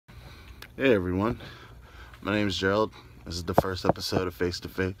Hey everyone, my name is Gerald. This is the first episode of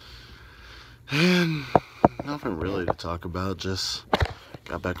Face2Face, and nothing really to talk about. Just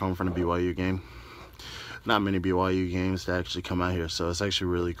got back home from the BYU game. Not many BYU games to actually come out here, so it's actually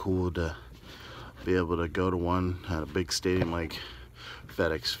really cool to be able to go to one at a big stadium like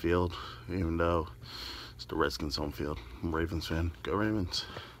FedEx Field, even though it's the Redskins home field. I'm a Ravens fan. Go Ravens.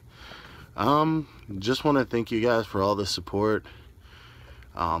 Just want to thank you guys for all the support.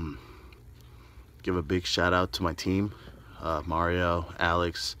 Give a big shout out to my team, Mario,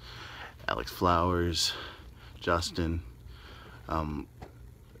 Alex Flowers, Justin.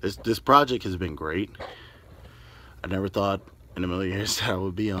 This project has been great. I never thought in a million years that I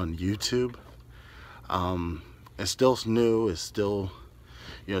would be on YouTube. It's still new, it's still,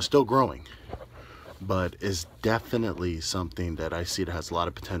 still growing, but it's definitely something that I see that has a lot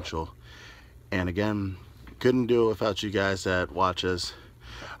of potential. And again, couldn't do it without you guys that watch us.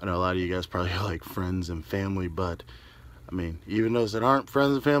 I know a lot of you guys probably are like friends and family, but I mean, even those that aren't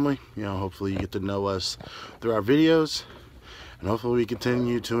friends and family, hopefully you get to know us through our videos, and hopefully we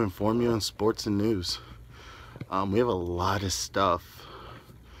continue to inform you on sports and news. We have a lot of stuff,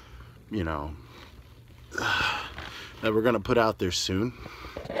 that we're gonna put out there soon.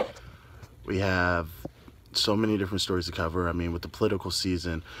 We have so many different stories to cover. I mean, with the political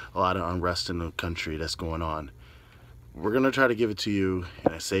season, a lot of unrest in the country that's going on. We're gonna try to give it to you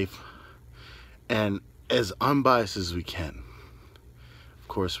in a safe and as unbiased as we can. Of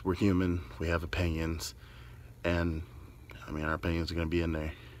course, we're human, we have opinions, and I mean, our opinions are gonna be in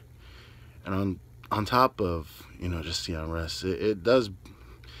there. And on top of, just the unrest,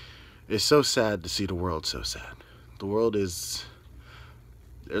 it's so sad to see the world so sad. The world there's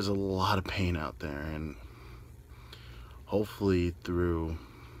a lot of pain out there, and hopefully through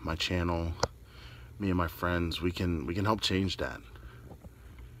my channel, me and my friends, we can help change that.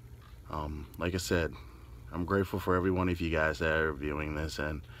 Like I said, I'm grateful for every one of you guys that are viewing this,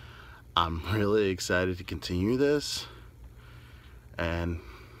 and I'm really excited to continue this. And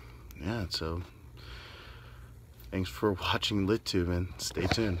yeah, so thanks for watching LitTube, and stay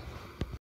tuned.